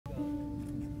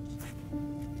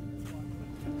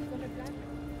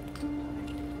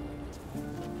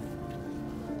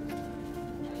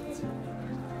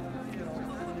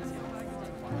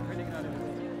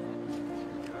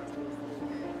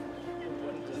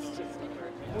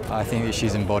I think that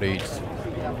she's embodied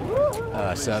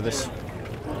service,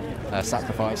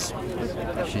 sacrifice.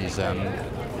 She's been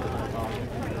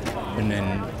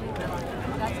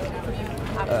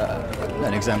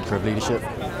an exemplar of leadership,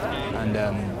 and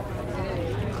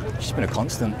she's been a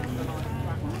constant.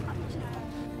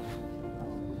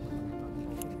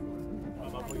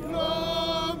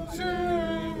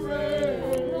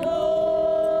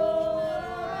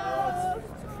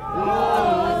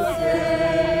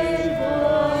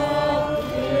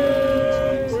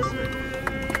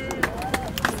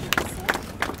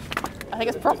 I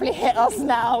think it's properly hit us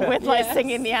now with like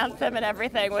singing the anthem and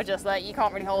everything. We're just like, you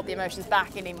can't really hold the emotions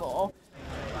back anymore.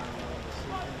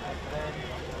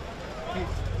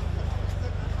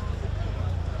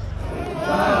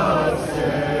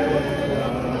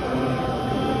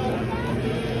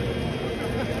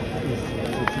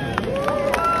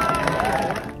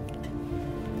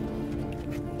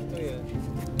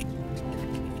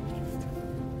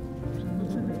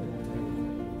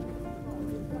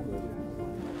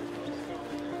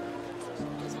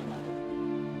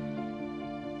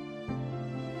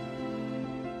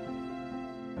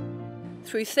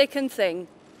 Through thick and thin,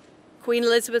 Queen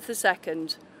Elizabeth II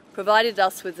provided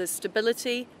us with the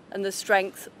stability and the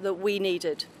strength that we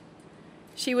needed.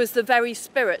 She was the very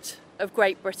spirit of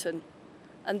Great Britain,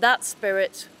 and that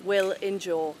spirit will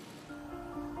endure.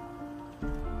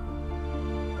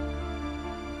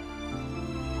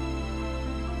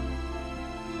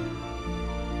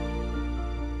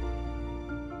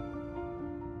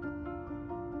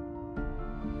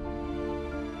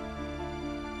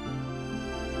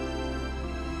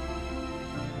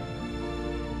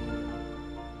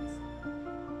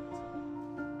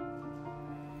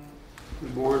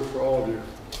 Mourn for all of you.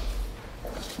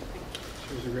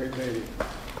 She was a great lady.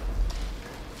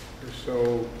 We're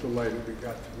so delighted we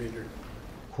got to meet her.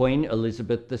 Queen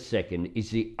Elizabeth II is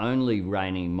the only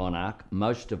reigning monarch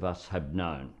most of us have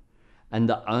known, and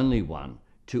the only one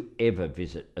to ever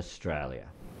visit Australia.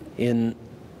 In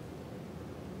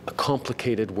a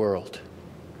complicated world,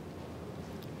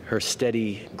 her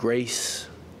steady grace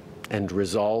and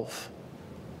resolve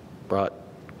brought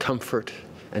comfort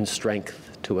and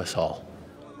strength to us all.